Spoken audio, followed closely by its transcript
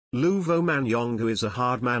Luvo Manyonga is a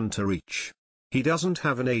hard man to reach. He doesn't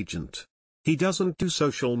have an agent. He doesn't do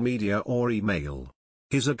social media or email.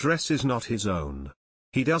 His address is not his own.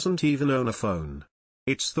 He doesn't even own a phone.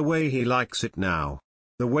 It's the way he likes it now.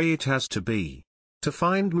 The way it has to be. To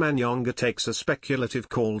find Manyonga takes a speculative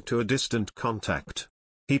call to a distant contact.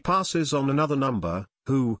 He passes on another number,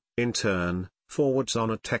 who, in turn, forwards on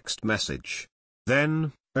a text message.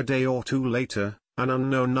 Then, a day or two later, an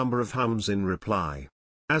unknown number hums in reply.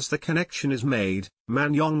 As the connection is made,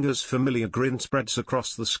 Manyonga's familiar grin spreads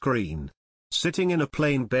across the screen. Sitting in a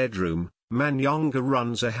plain bedroom, Manyonga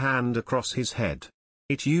runs a hand across his head.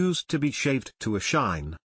 It used to be shaved to a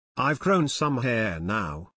shine. I've grown some hair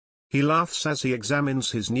now. He laughs as he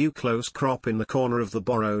examines his new close crop in the corner of the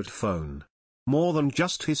borrowed phone. More than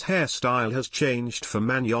just his hairstyle has changed for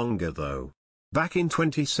Manyonga though. Back in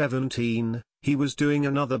 2017, he was doing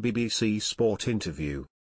another BBC Sport interview.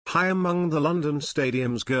 High among the London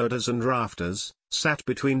Stadium's girders and rafters, sat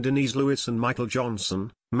between Denise Lewis and Michael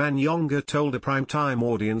Johnson, Manyonga told a primetime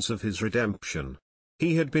audience of his redemption.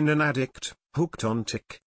 He had been an addict, hooked on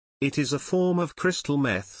tick. It is a form of crystal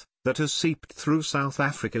meth that has seeped through South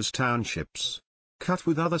Africa's townships. Cut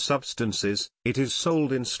with other substances, it is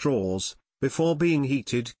sold in straws, before being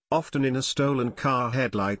heated, often in a stolen car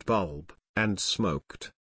headlight bulb, and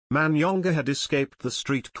smoked. Manyonga had escaped the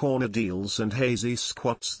street corner deals and hazy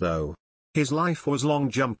squats though. His life was long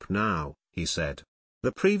jump now, he said.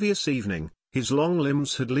 The previous evening, his long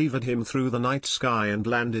limbs had levered him through the night sky and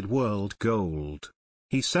landed world gold.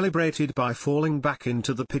 He celebrated by falling back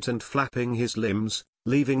into the pit and flapping his limbs,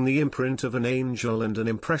 leaving the imprint of an angel and an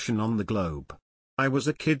impression on the globe. I was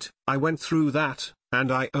a kid, I went through that,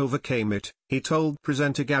 and I overcame it, he told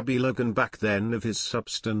presenter Gabby Logan back then of his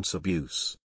substance abuse.